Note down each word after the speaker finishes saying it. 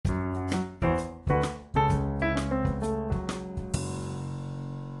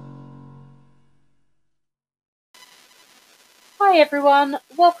Hi everyone,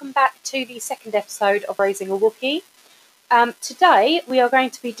 welcome back to the second episode of Raising a Wookiee. Today we are going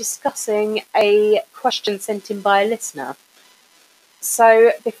to be discussing a question sent in by a listener.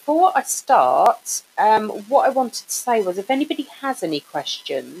 So before I start, what I wanted to say was if anybody has any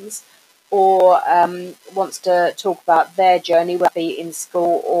questions or wants to talk about their journey, whether it be in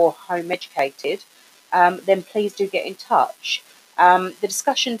school or home educated, then please do get in touch. The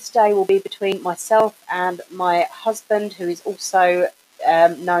discussion today will be between myself and my husband, who is also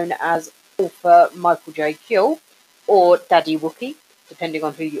known as author Michael J. Kuehl, or Daddy Wookiee, depending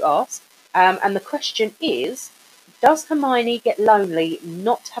on who you ask. And the question is, does Hermione get lonely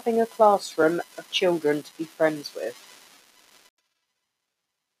not having a classroom of children to be friends with?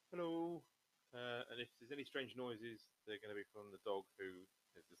 Hello. And if there's any strange noises, they're going to be from the dog who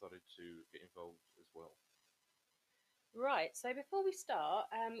has decided to get involved as well. Right, so before we start,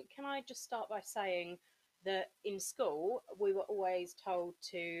 can I just start by saying that in school we were always told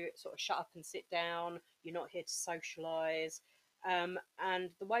to sort of shut up and sit down, you're not here to socialise. And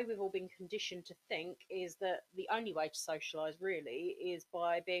the way we've all been conditioned to think is that the only way to socialise really is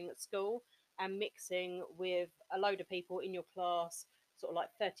by being at school and mixing with a load of people in your class, sort of like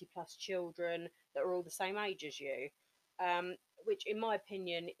 30 plus children that are all the same age as you, which in my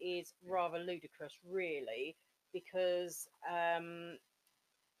opinion is rather ludicrous, really, because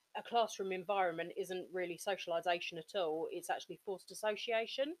a classroom environment isn't really socialization at all. It's actually forced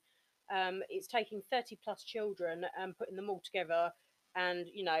association. It's taking 30 plus children and putting them all together and,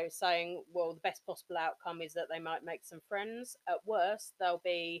 saying, well, the best possible outcome is that they might make some friends. At worst, they'll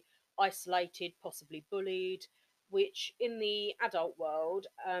be isolated, possibly bullied, which in the adult world,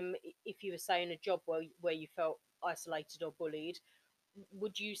 if you were saying a job where you felt isolated or bullied,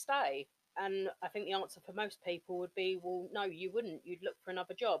 would you stay? And I think the answer for most people would be, well, no, you wouldn't. You'd look for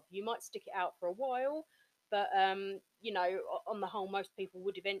another job. You might stick it out for a while, but on the whole, most people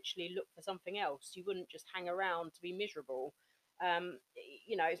would eventually look for something else. You wouldn't just hang around to be miserable. Um,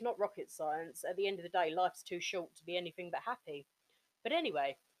 it's not rocket science. At the end of the day, life's too short to be anything but happy. But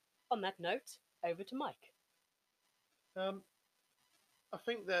anyway, on that note, over to Mike. Um, I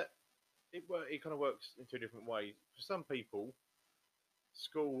think that it kind of works in two different ways. For some people,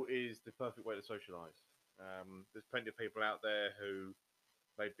 school is the perfect way to socialise. There's plenty of people out there who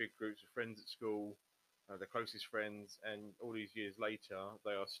made big groups of friends at school, their closest friends, and all these years later,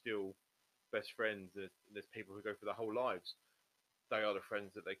 they are still best friends. There's people who go for their whole lives. They are the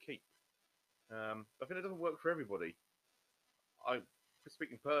friends that they keep. I think it doesn't work for everybody.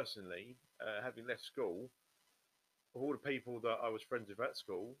 Speaking personally, having left school, of all the people that I was friends with at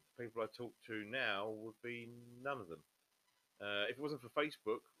school, people I talk to now would be none of them. If it wasn't for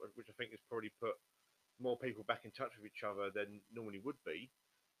Facebook, which I think has probably put more people back in touch with each other than normally would be,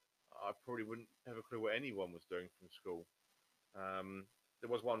 I probably wouldn't have a clue what anyone was doing from school.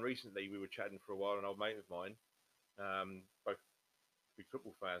 There was one recently, we were chatting for a while, an old mate of mine, both big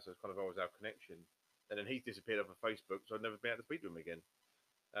football fans, so it's kind of always our connection. And then he's disappeared off of Facebook, so I've never been able to speak to him again.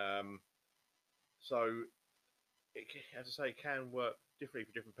 Um, so, as I say, it can work differently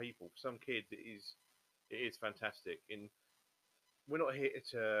for different people. For some kids, it is fantastic. And we're not here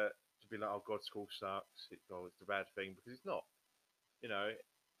to be like, oh God, school sucks. It's a bad thing, because it's not. You know,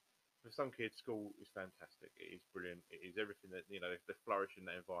 for some kids, school is fantastic. It is brilliant. It is everything that they flourish in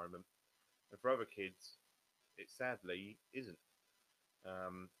that environment. And for other kids, it sadly isn't.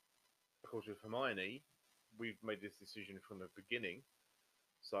 Um, of course, with Hermione, we've made this decision from the beginning.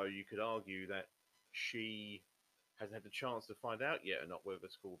 So you could argue that she hasn't had the chance to find out yet or not whether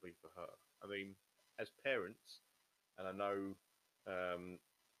school will be for her. I mean, as parents, and I know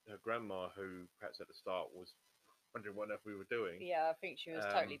her grandma, who perhaps at the start was wondering what on earth we were doing. Yeah, I think she was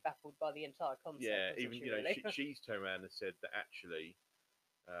totally baffled by the entire concept, Yeah, wasn't even she, really? she's turned around and said that actually,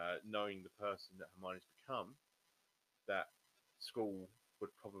 knowing the person that Hermione's become, that school would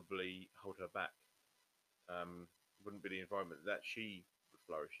probably hold her back. Um, wouldn't be the environment that she would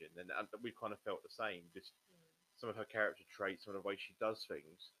flourish in, and we kind of felt the same. Just some of her character traits, some of the way she does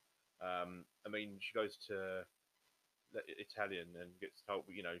things. I mean, she goes to Italian and gets told,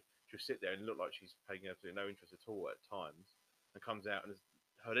 she'll sit there and look like she's paying absolutely no interest at all at times, and comes out and has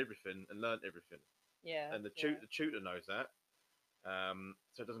heard everything and learned everything. Yeah, And yeah. the tutor knows that,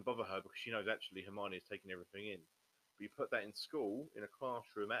 so it doesn't bother her because she knows actually Hermione is taking everything in. But you put that in school, in a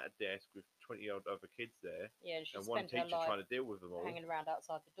classroom, at a desk with 20 odd other kids there, Yeah, and she'd and one spend her teacher life trying to deal with them all. hanging around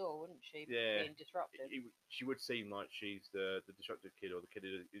outside the door, wouldn't she? Yeah, Being disrupted. she would seem like she's the destructive kid, or the kid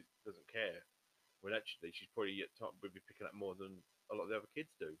who doesn't care. When actually she's probably at top would be picking up more than a lot of the other kids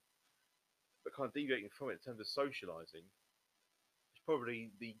do. But kind of deviating from it in terms of socialising, it's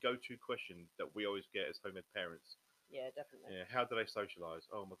probably the go-to question that we always get as home ed parents. Yeah, definitely. Yeah, how do they socialise?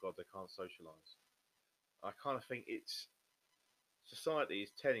 Oh my god, they can't socialise. I kind of think it's society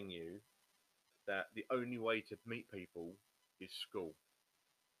is telling you that the only way to meet people is school.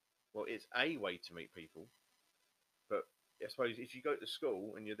 Well, it's a way to meet people, but I suppose if you go to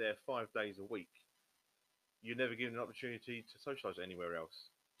school and you're there 5 days a week, you're never given an opportunity to socialise anywhere else,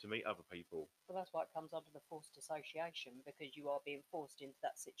 to meet other people. Well, that's why it comes under the forced association, because you are being forced into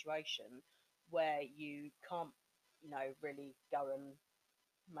that situation where you can't, really go and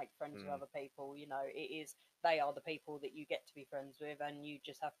make friends with Hmm. other people. They are the people that you get to be friends with, and you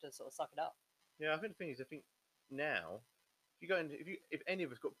just have to sort of suck it up. Yeah, I think the thing is, I think now, if you go into, if any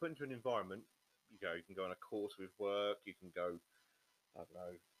of us got put into an environment, you can go on a course with work, you can go, I don't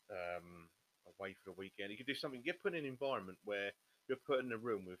know, away for the weekend, you can do something. Get put in an environment where you're put in a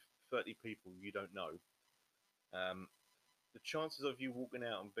room with 30 people you don't know. Um, the chances of you walking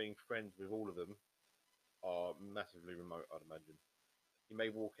out and being friends with all of them are massively remote, I'd imagine. You may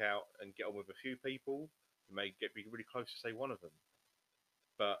walk out and get on with a few people. You may be really close to say one of them,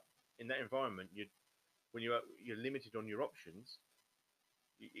 but in that environment, when you're limited on your options,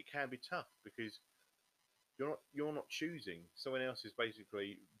 it can be tough because you're not choosing. Someone else is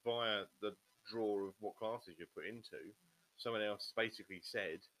basically via the draw of what classes you're put into. Someone else basically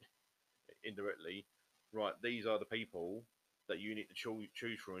said indirectly, right, these are the people that you need to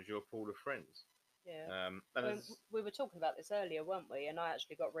choose from as your pool of friends. Yeah. And I mean, as we were talking about this earlier, weren't we? And I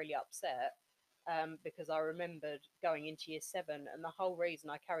actually got really upset because I remembered going into year 7, and the whole reason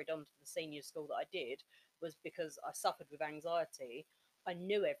I carried on to the senior school that I did was because I suffered with anxiety. I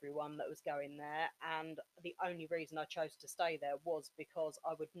knew everyone that was going there, and the only reason I chose to stay there was because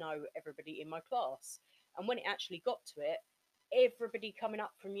I would know everybody in my class. And when it actually got to it, everybody coming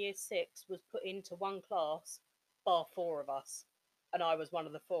up from year 6 was put into one class, bar 4 of us, and I was one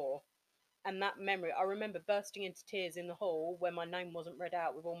of the 4. And that memory, I remember bursting into tears in the hall when my name wasn't read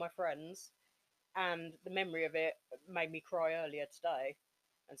out with all my friends, and the memory of it made me cry earlier today.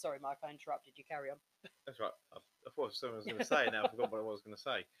 And sorry, Mike, I interrupted you. Carry on. that's right. I thought someone was going to say it. Now I forgot what I was going to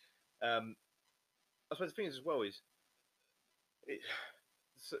say. Um, I suppose the thing is as well is it,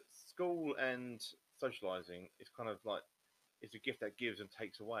 school and socializing is kind of like it's a gift that gives and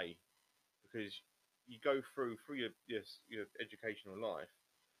takes away because you go through your educational life.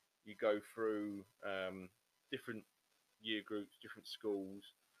 You go through different year groups, different schools.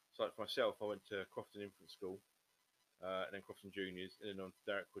 So, like for myself, I went to Crofton Infant School, and then Crofton Juniors, and then on to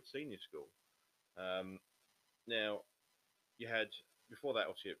Darrickwood Senior School. Um, now, you had before that,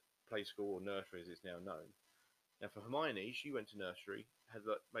 obviously, at play school or nursery as it's now known. Now, for Hermione, she went to nursery, had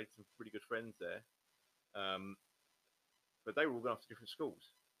made some pretty good friends there, um, but they were all going off to different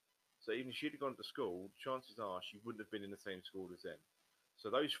schools. So even if she'd have gone to school, chances are she wouldn't have been in the same school as them. So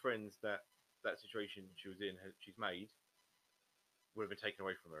those friends that situation she was in, she's made, would have been taken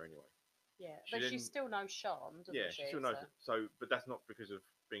away from her anyway. Yeah, She but she then, still knows Sean, yeah, doesn't she still she? knows. So, but that's not because of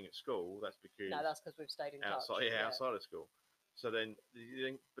being at school. That's No, because that's because we've stayed in touch. outside, yeah, Yeah, outside of school. So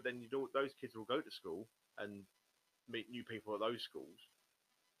but then those kids will go to school and meet new people at those schools.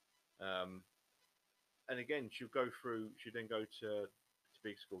 Um, and again, she'll go through. She'll then go to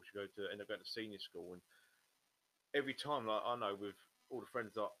big school. She'll go to end up going to senior school, and every time, like I know with all the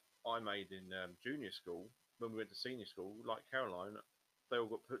friends that I made in junior school, when we went to senior school, like Caroline, they all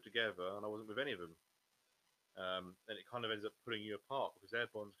got put together, and I wasn't with any of them. And it kind of ends up pulling you apart because their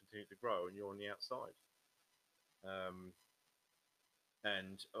bonds continue to grow, and you're on the outside. Um,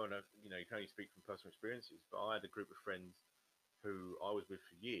 and on a, you can only speak from personal experiences, but I had a group of friends who I was with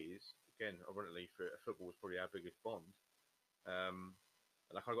for years. Again, ironically, for football was probably our biggest bond.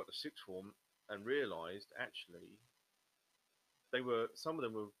 And I kind of got to sixth form and realised actually some of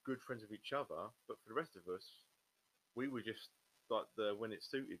them were good friends with each other, but for the rest of us, we were just like the when it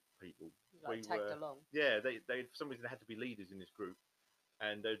suited people. like We tagged were, along. yeah. They for some reason they had to be leaders in this group,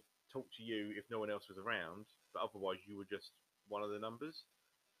 and they'd talk to you if no one else was around, but otherwise you were just one of the numbers.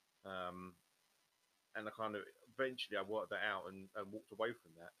 Um, and I kind of eventually I worked that out and walked away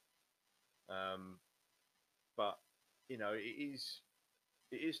from that. But it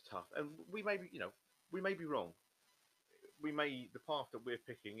is tough, and we may be wrong. The path that we're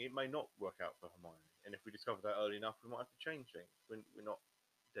picking, it may not work out for Hermione. And if we discover that early enough, we might have to change things. We're not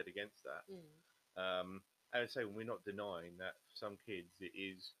dead against that. Mm. And I say we're not denying that for some kids it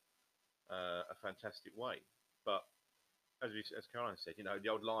is a fantastic way. But as Caroline said, the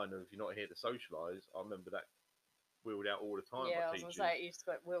old line of "you're not here to socialise." I remember that wheeled out all the time by Yeah, I was gonna say teachers. it used to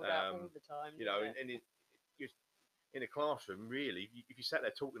get wheeled out all the time, You know, didn't it? and just in a classroom, really, if you sat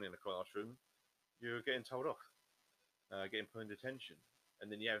there talking in a classroom, you're getting told off, getting put in detention,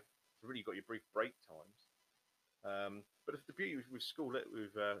 and then you have really got your brief break times. But the beauty with school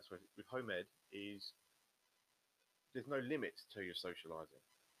with home ed is there's no limits to your socialising.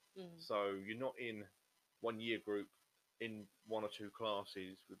 Mm. So you're not in one year group in one or two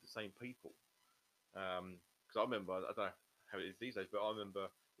classes with the same people. Because I remember, I don't know how it is these days, but I remember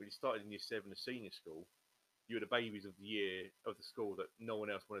when you started in year seven, a senior school, you were the babies of the year of the school that no one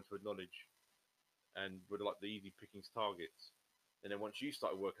else wanted to acknowledge and were like the easy pickings targets. And then once you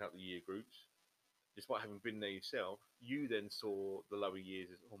started working out the year groups, despite having been there yourself, you then saw the lower years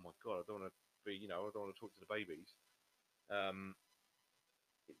as, oh my god, I don't want to be, I don't want to talk to the babies. Um,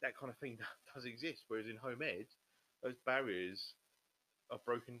 that kind of thing does exist. Whereas in home ed, those barriers are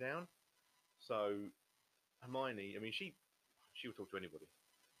broken down. So Hermione, I mean, she'll talk to anybody.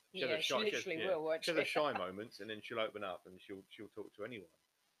 She has Yeah, a she shy, literally will, won't she has she? her shy moments, and then she'll open up and she'll talk to anyone.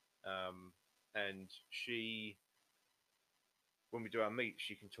 Um, and she, when we do our meets,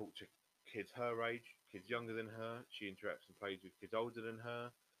 she can talk to kids her age, kids younger than her. She interacts and plays with kids older than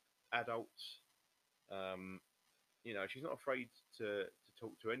her, adults. Um, she's not afraid to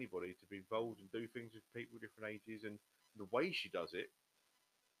talk to anybody, to be involved and do things with people of different ages. And the way she does it,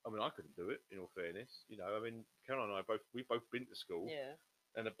 I mean, I couldn't do it. In all fairness, I mean, Caroline and I we've both been to school Yeah.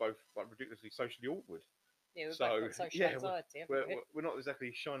 and are both like ridiculously socially awkward. Yeah, we've both So got social yeah, anxiety, haven't we're we? we're not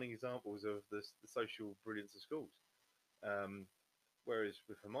exactly shining examples of the social brilliance of schools. Um, whereas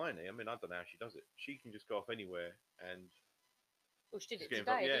with Hermione, I mean, I don't know how she does it. She can just go off anywhere and Well, she did just it get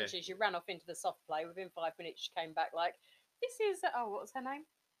involved. today, Yeah, didn't she? She ran off into the soft play. Within 5 minutes, she came back like, "This is what was her name?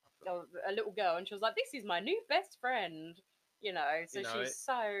 Oh, a little girl," and she was like, "This is my new best friend." you So know she's it.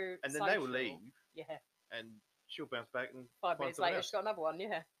 so And then they will social. leave, Yeah. and she'll bounce back and 5 minutes find someone later, she's else. got another one.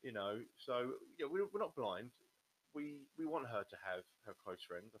 Yeah. So yeah, we're not blind. We want her to have her close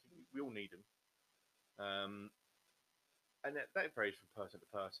friends. I think we all need them. Um, and that varies from person to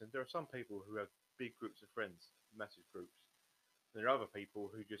person. There are some people who have big groups of friends, massive groups. And there are other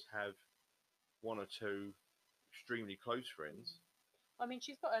people who just have one or two extremely close friends. I mean,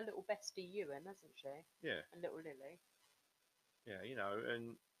 she's got a little bestie Ewan, hasn't she? Yeah, And little Lily. yeah,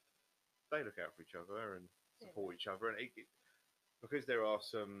 and they look out for each other and Yeah. support each other. And because there are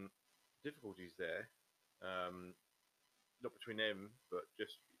some difficulties there, not between them, but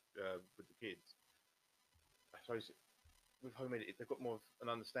just with the kids. I suppose with home ed, they've got more of an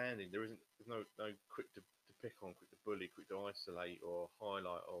understanding. There's no quick to pick on, quick to bully, quick to isolate or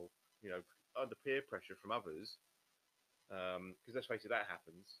highlight, or under peer pressure from others. Because let's face it, that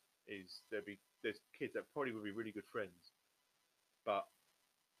happens. There's kids that probably would be really good friends, but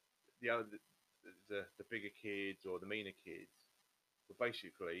the other the bigger kids or the meaner kids will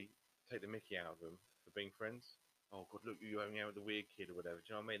basically take the Mickey out of them for being friends. Oh God, look, you're hanging out with the weird kid or whatever. Do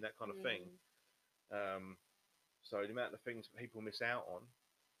you know what I mean? That kind of thing. Mm. So the amount of things that people miss out on.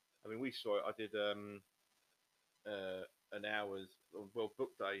 I mean, we saw it. I did an hour's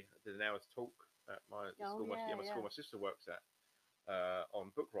book day. I did an hour's talk at the Oh school. yeah, My yeah. school my sister works at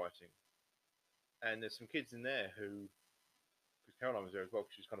on book writing, and there's some kids in there who, because Caroline was there as well,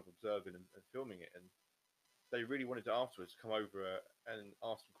 because she was kind of observing and filming it, and they really wanted to afterwards come over and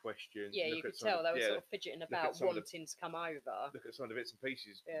ask some questions, Yeah, you look at could some of tell they were yeah, sort of fidgeting look at about, some of the wanting to come over. look at some of the bits and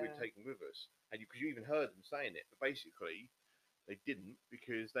pieces we'd Yeah. taken with us, and because you even heard them saying it, but basically they didn't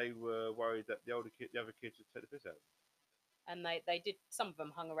because they were worried that the other kids would take the piss out of them. And they did, some of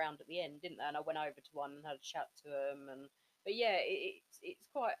them hung around at the end, didn't they? And I went over to one and had a chat to them. And but yeah, it's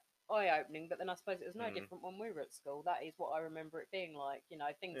quite eye opening. But then I suppose it was no Mm. different when we were at school. That is what I remember it being like.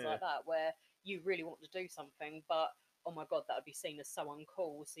 Things Yeah, like that where you really want to do something, but oh my god, that would be seen as so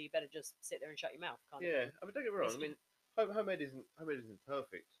uncool. So you better just sit there and shut your mouth, kind of yeah. thing. I mean, don't get me wrong. I mean, home ed isn't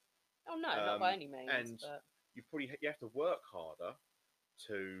perfect, Oh no, not by any means. and But you have to work harder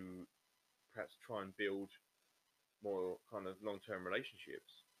to perhaps try and build more kind of long term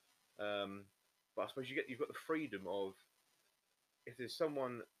relationships. Um, but I suppose you've got the freedom of, if there's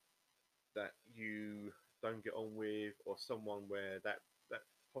someone that you don't get on with, or someone where that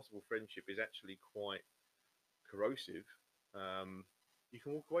possible friendship is actually quite corrosive, um, you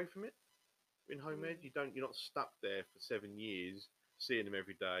can walk away from it. In home ed, you're not stuck there for 7 years seeing them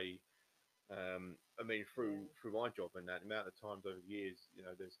every day. I mean, yeah, through my job and that, the amount of times over the years,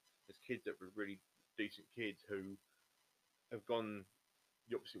 there's kids that were really decent kids who have gone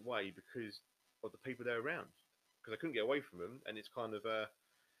the opposite way because of the people they're around, because I couldn't get away from them, and it's kind of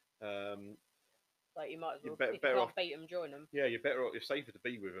um, like you might as you're well, if you better off. can't beat them, join them. Yeah, you're better off. You're safer to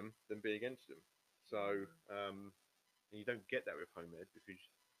be with them than be against them. So Mm. and you don't get that with home ed because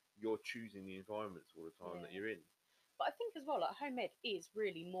you're choosing the environments all the time that Yeah. you're in. But I think as well, like home ed is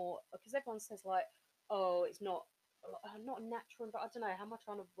really more because everyone says like, oh, it's not natural, but I don't know how much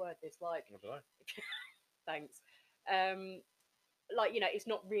I want to word this. Like, I don't know. thanks. Like, it's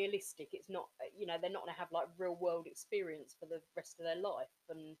not realistic. It's not, they're not going to have like real world experience for the rest of their life.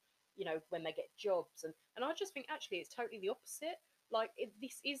 And when they get jobs, and I just think actually it's totally the opposite. Like,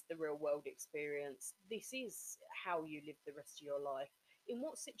 this is the real world experience. This is how you live the rest of your life. In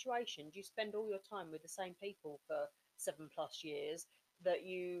what situation do you spend all your time with the same people for 7+ years that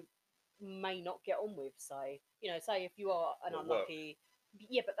you may not get on with? Say if you are an Well, work. unlucky,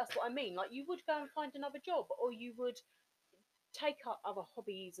 yeah, but that's what I mean. Like, you would go and find another job, or you would take up other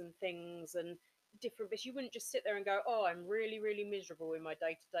hobbies and things and different bits. You wouldn't just sit there and go, "Oh, I'm really, really miserable in my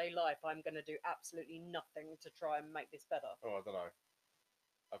day to day life. I'm going to do absolutely nothing to try and make this better." Oh, I don't know.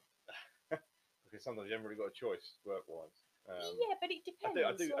 Because sometimes you haven't really got a choice work wise. Yeah, but it depends.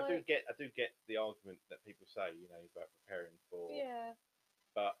 Like, I do get the argument that people say, about preparing for. yeah,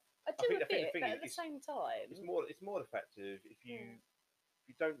 But I do I a think the bit, thing but is, at the same time, it's more the fact of yeah, if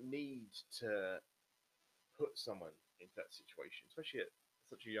you don't need to put someone into that situation, especially at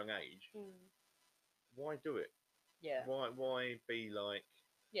such a young age, mm, why do it? yeah, Why be like,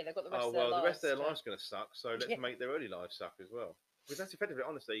 yeah, they've got the rest oh of their well, the rest of lives their to, life's going to suck, so let's yeah, make their early life suck as well. Because that's effectively,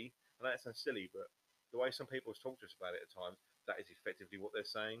 honestly, I know that sounds silly, but the way some people have talked to us about it at times, that is effectively what they're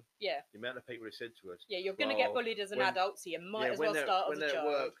saying. yeah, The amount of people who said to us, yeah. You're going to get well, bullied as an when adult, so you might yeah, as well start when as a they're at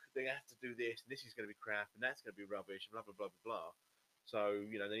child. work, they have to do this, and this is going to be crap, and that's going to be rubbish, and blah blah blah blah blah. So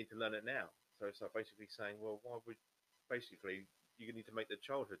they need to learn it now. So it's like basically saying, well, why would basically you need to make their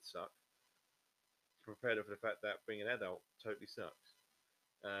childhood suck to prepare them for the fact that being an adult totally sucks.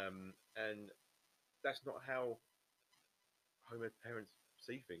 And that's not how home parents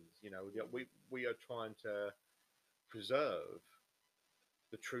see things. Mm. We are trying to preserve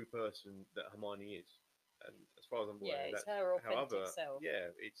the true person that Hermione is, and as far as I'm Yeah, aware, it's that's her authentic however, self. yeah,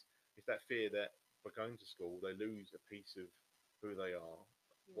 it's that fear that by going to school they lose a piece of who they are,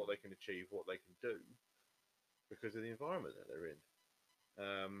 what Mm. they can achieve, what they can do because of the environment that they're in.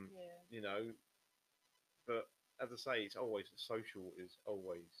 Um, Yeah. you know, but as I say, it's always social is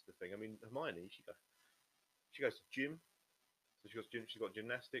always the thing. I mean, Hermione, she goes to gym, so she's got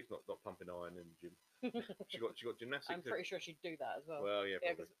gymnastics, not pumping iron in the gym. She got I'm gymnastics. pretty sure she'd do that as well. Well, yeah,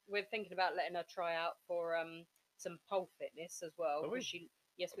 Yeah, probably. because we're thinking about letting her try out for some pole fitness as well. Are Because we?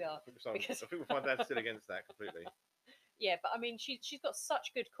 yes, we are. Because I think we'll find Dad still against that completely. yeah, but I mean, she's got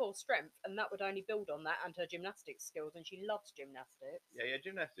such good core strength, and that would only build on that and her gymnastics skills, and she loves gymnastics. Yeah,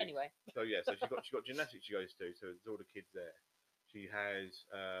 gymnastics. Anyway, So yeah, so she's got gymnastics she goes to. So there's all the kids there. She has,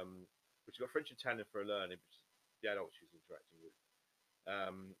 but she's got French and Italian for her learning, which is the adults she's interacting with.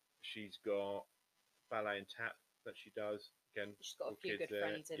 She's got ballet and tap that she does. Again, she's got all a few kids good there.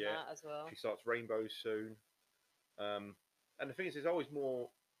 friends in Yeah, that as well. she starts rainbows soon. And the thing is, there's always more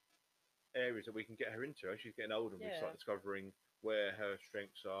areas that we can get her into. As she's getting older, and we Yeah, start discovering where her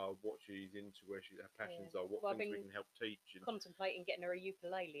strengths are, what she's into, her yeah. passions are, what Well, I've things we been can help teach. And contemplating getting her a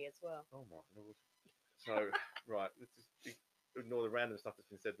ukulele as well. oh my lord! So right, let's just ignore the random stuff that's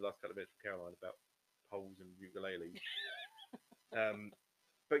been said the last couple of minutes from Caroline about poles and ukuleles. Um,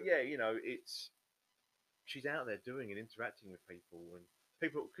 but yeah, it's she's out there doing and interacting with people, and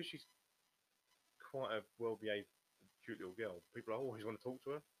people because she's quite a well-behaved, cute little girl. People always want to talk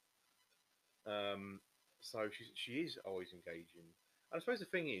to her. So she is always engaging. And I suppose the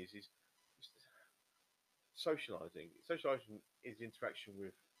thing is socializing. Socializing is interaction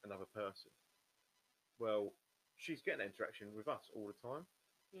with another person. Well, she's getting that interaction with us all the time.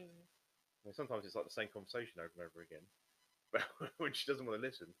 Mm. I mean, sometimes it's like the same conversation over and over again, but when she doesn't want to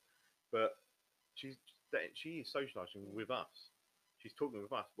listen. But she's she is socializing Mm. with us. She's talking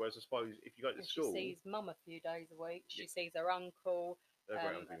with us. Whereas I suppose if you go to And she school, sees mum a few days a week. yeah, She sees her uncle, great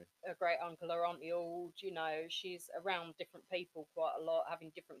um, uncle, her great uncle, her auntie Ald. She's around different people quite a lot,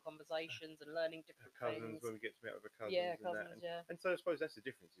 having different conversations and learning her different cousins things. when we get to meet up with her Yeah, cousins and that. cousins. Yeah, And so I suppose that's the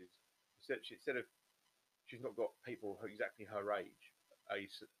difference is instead of she's not got people exactly her age, a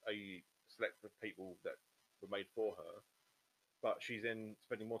select of people that were made for her, but she's then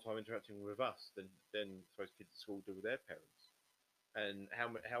spending more time interacting with us than I suppose kids at school do with their parents. And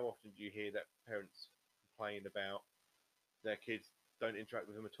how often do you hear that parents complain about their kids don't interact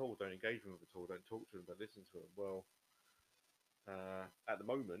with them at all, don't engage with them at all, don't talk to them, don't listen to them? Well, at the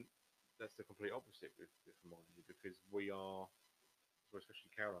moment, that's the complete opposite with Hermione because we are, well,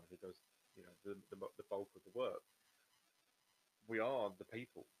 especially Caroline, who does the bulk of the work. We are the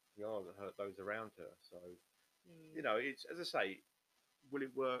people. We are those around her. So mm, it's as I say, will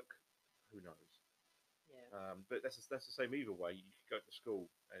it work? Who knows? yeah, But that's the same either way. You could go to school,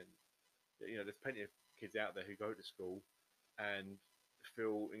 and there's plenty of kids out there who go to school and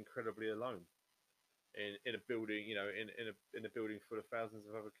feel incredibly alone in a building, in a building full of thousands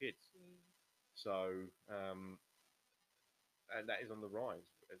of other kids. mm, So, um, and that is on the rise,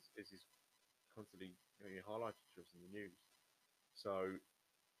 as is constantly highlighted to us in the news. So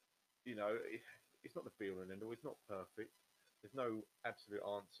it's not the be all and end all. It's not perfect. There's no absolute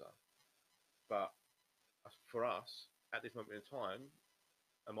answer. But for us, at this moment in time,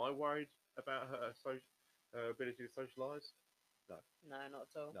 am I worried about her ability to socialise? No, No, not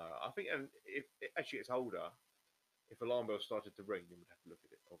at all. no. I think, and as she gets older, if alarm bells started to ring, then we'd have to look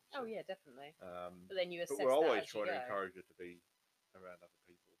at it. Oh Obviously. yeah, definitely. Um, But then you but assess we're that always as you trying to go. encourage her to be around other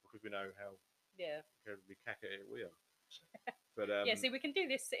people because we know how Yeah. incredibly cack at it we are. But Yeah, see, we can do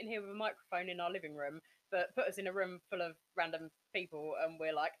this sitting here with a microphone in our living room, but put us in a room full of random people and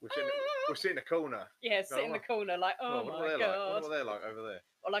we're like, we're sitting in a corner. yeah, sit in the corner like, oh what my are they god. like? What are they like over there?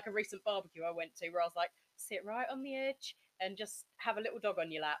 Or like a recent barbecue I went to where I was like, sit right on the edge and just have a little dog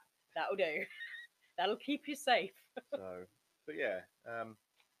on your lap. That'll do. That'll keep you safe. So, but yeah,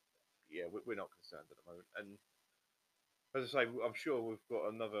 we're not concerned at the moment. And as I say, I'm sure we've got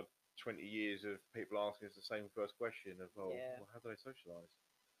another 20 years of people asking us the same first question of, well, how do they socialise?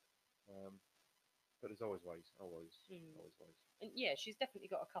 But there's always ways, always ways. And yeah, she's definitely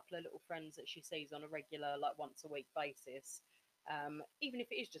got a couple of little friends that she sees on a regular, like once a week basis. Even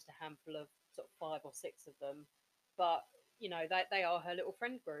if it is just a handful of sort of 5 or 6 of them, but they are her little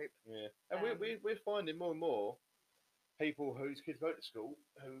friend group. Yeah, and we're finding more and more people whose kids go to school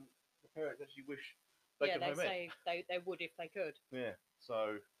who the parents actually wish they could home say they would if they could. Yeah,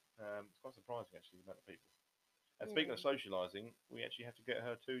 so it's quite surprising actually the amount of people. And speaking of socialising, we actually have to get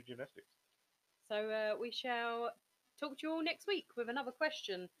her to gymnastics. So we shall talk to you all next week with another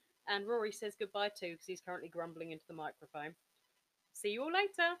question. And Rory says goodbye too because he's currently grumbling into the microphone. See you all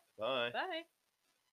later. Bye. Bye.